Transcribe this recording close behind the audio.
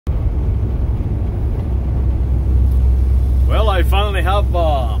I finally have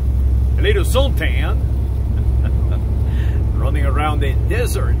a little suntan running around the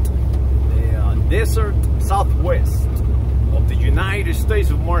desert, desert southwest of the United States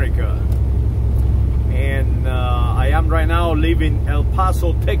of America. And I am right now living in El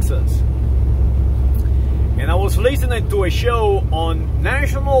Paso, Texas. And I was listening to a show on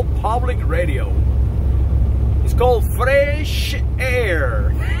National Public Radio. It's called Fresh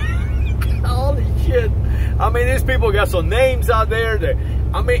Air. Holy shit. I mean, these people got some names out there. They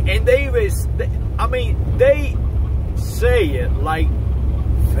say it like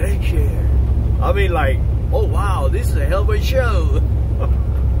fresh air. I mean, like, oh wow, this is a hell of a show.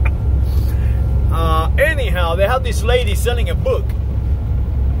 Anyhow, they have this lady selling a book.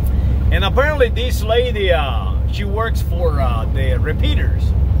 And apparently this lady, she works for the repeaters.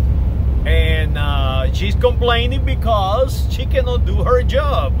 And she's complaining because she cannot do her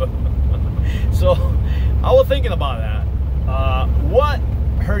job. So I was thinking about that. What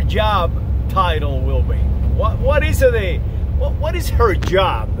her job title will be. What is it? What is her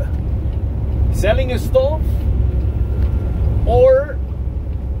job? Selling stuff? Or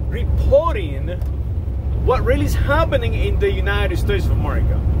reporting what really is happening in the United States of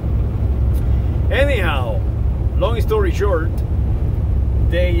America? Anyhow, long story short,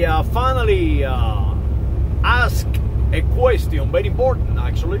 they finally ask a question, very important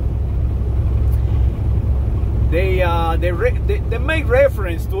actually. They make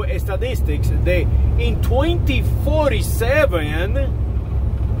reference to statistics. In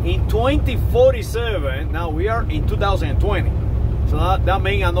 2047, now we are in 2020, so that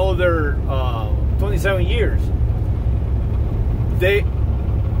means another 27 years. The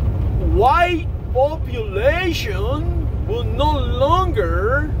white population will no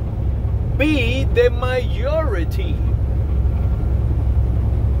longer be the majority.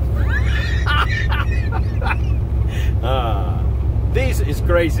 This is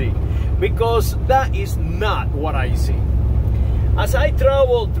crazy, because that is not what I see. As I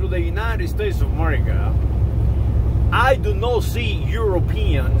travel through the United States of America, I do not see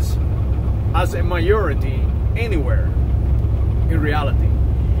Europeans as a majority anywhere in reality,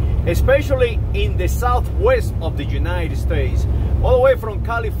 especially in the southwest of the United States, all the way from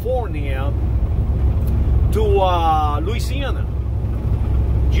California to Louisiana.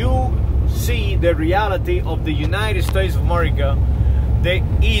 You see the reality of the United States of America that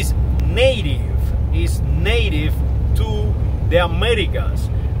is native to the Americas.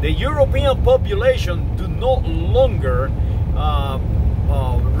 The European population do no longer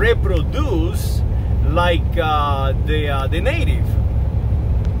reproduce like the native.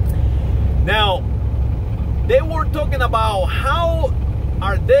 Now, they were talking about how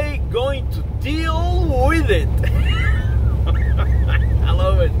are they going to deal with it. I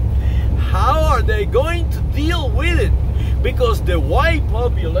love it. How are they going to deal with it? Because the white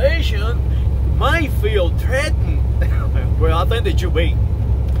population might feel threatened. Well, I think they should be.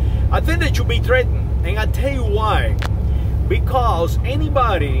 I think they should be threatened. And I tell you why. Because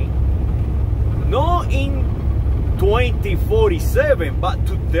anybody, not in 2047, but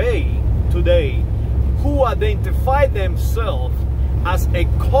today, who identify themselves as a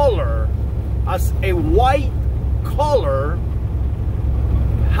color, as a white color,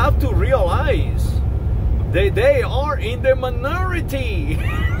 have to realize that they are in the minority.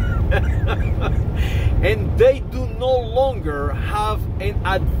 And they do no longer have an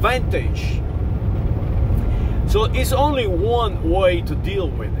advantage. So it's only one way to deal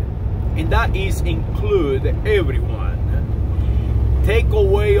with it, and that is include everyone. Take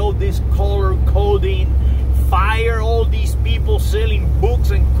away all this color coding, fire all these people selling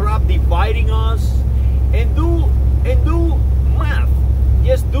books and crap, dividing us, and do math.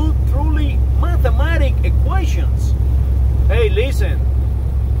 Just do truly mathematic equations. Hey, listen,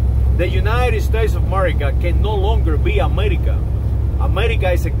 the United States of America can no longer be America. America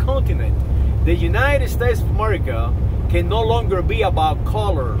is a continent. The United States of America can no longer be about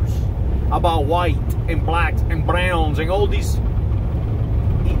colors, about white and blacks and browns and all these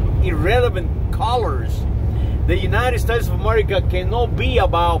irrelevant colors. The United States of America cannot be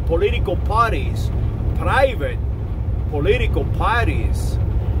about political parties, private political parties.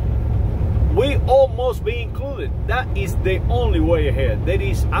 We all must be included. That is the only way ahead. That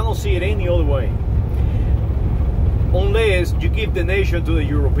is, I don't see it any other way. Unless you give the nation to the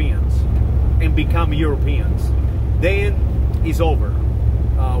Europeans and become Europeans, then it's over.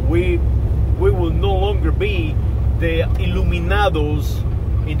 We will no longer be the Illuminados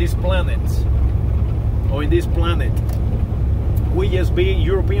in this planet, or in this planet. We just be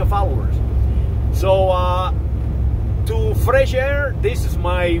European followers. So to fresh air, this is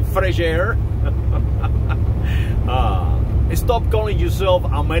my fresh air. Stop calling yourself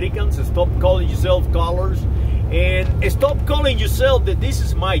Americans. Stop calling yourself colors. And stop calling yourself that this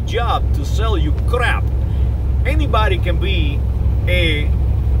is my job to sell you crap. Anybody can be a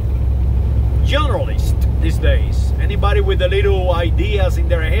journalist these days. Anybody with a little ideas in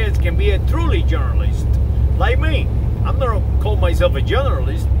their heads can be a truly journalist. Like me. I'm not going to call myself a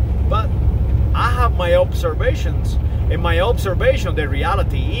journalist, but I have my observations. And my observation, the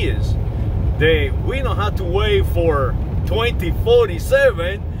reality is that we don't have to wait for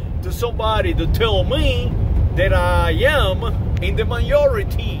 2047 to somebody to tell me that I am in the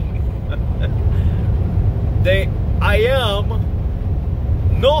majority. That I am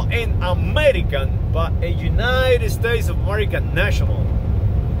not an American, but a United States of America national.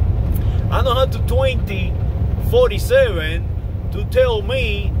 I don't have to 2047 to tell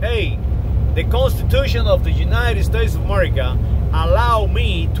me, hey, the Constitution of the United States of America allow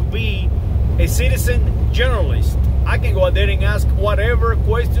me to be a citizen journalist. I can go out there and ask whatever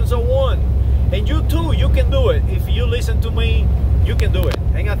questions I want. And you too, you can do it. If you listen to me, you can do it.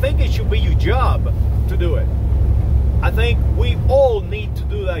 And I think it should be your job to do it. I think we all need to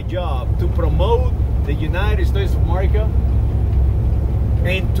do that job to promote the United States of America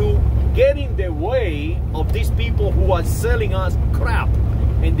and to get in the way of these people who are selling us crap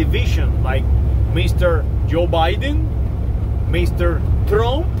and division, like Mr. Joe Biden, Mr.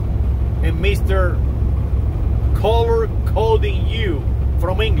 Trump, and Mr. Color Coding You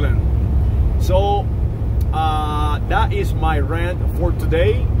from England. So that is my rant for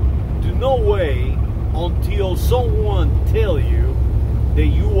today. Do not wait until someone tell you that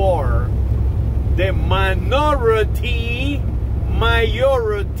you are the majority.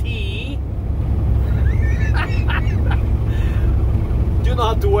 You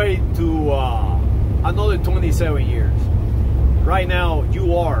don't have to wait to another 27 years. Right now,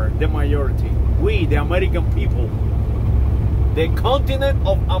 you are the majority. We, the American people, the continent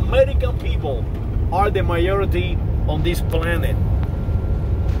of American people, are the majority on this planet.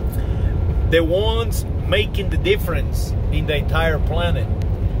 The ones making the difference in the entire planet.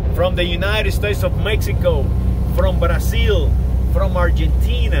 From the United States of Mexico, from Brazil, from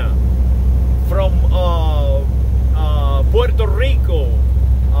Argentina, from Puerto Rico,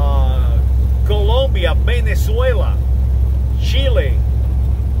 Colombia, Venezuela, Chile,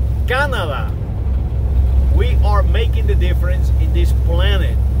 Canada. We are making the difference in this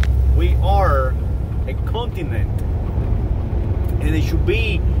planet. We are a continent, and it should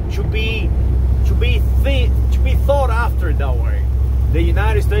be thought after that way. The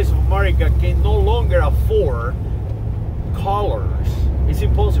United States of America can no longer afford colors. It's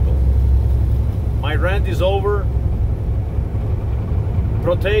impossible. My rant is over.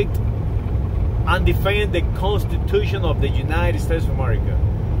 Protect and defend the Constitution of the United States of America.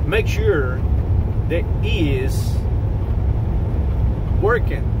 Make sure that it is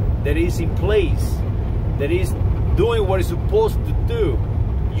working, that it is in place, that it is doing what it's supposed to do.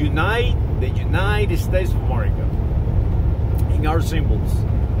 Unite the United States of America in our symbols.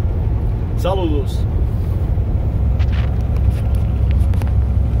 Saludos.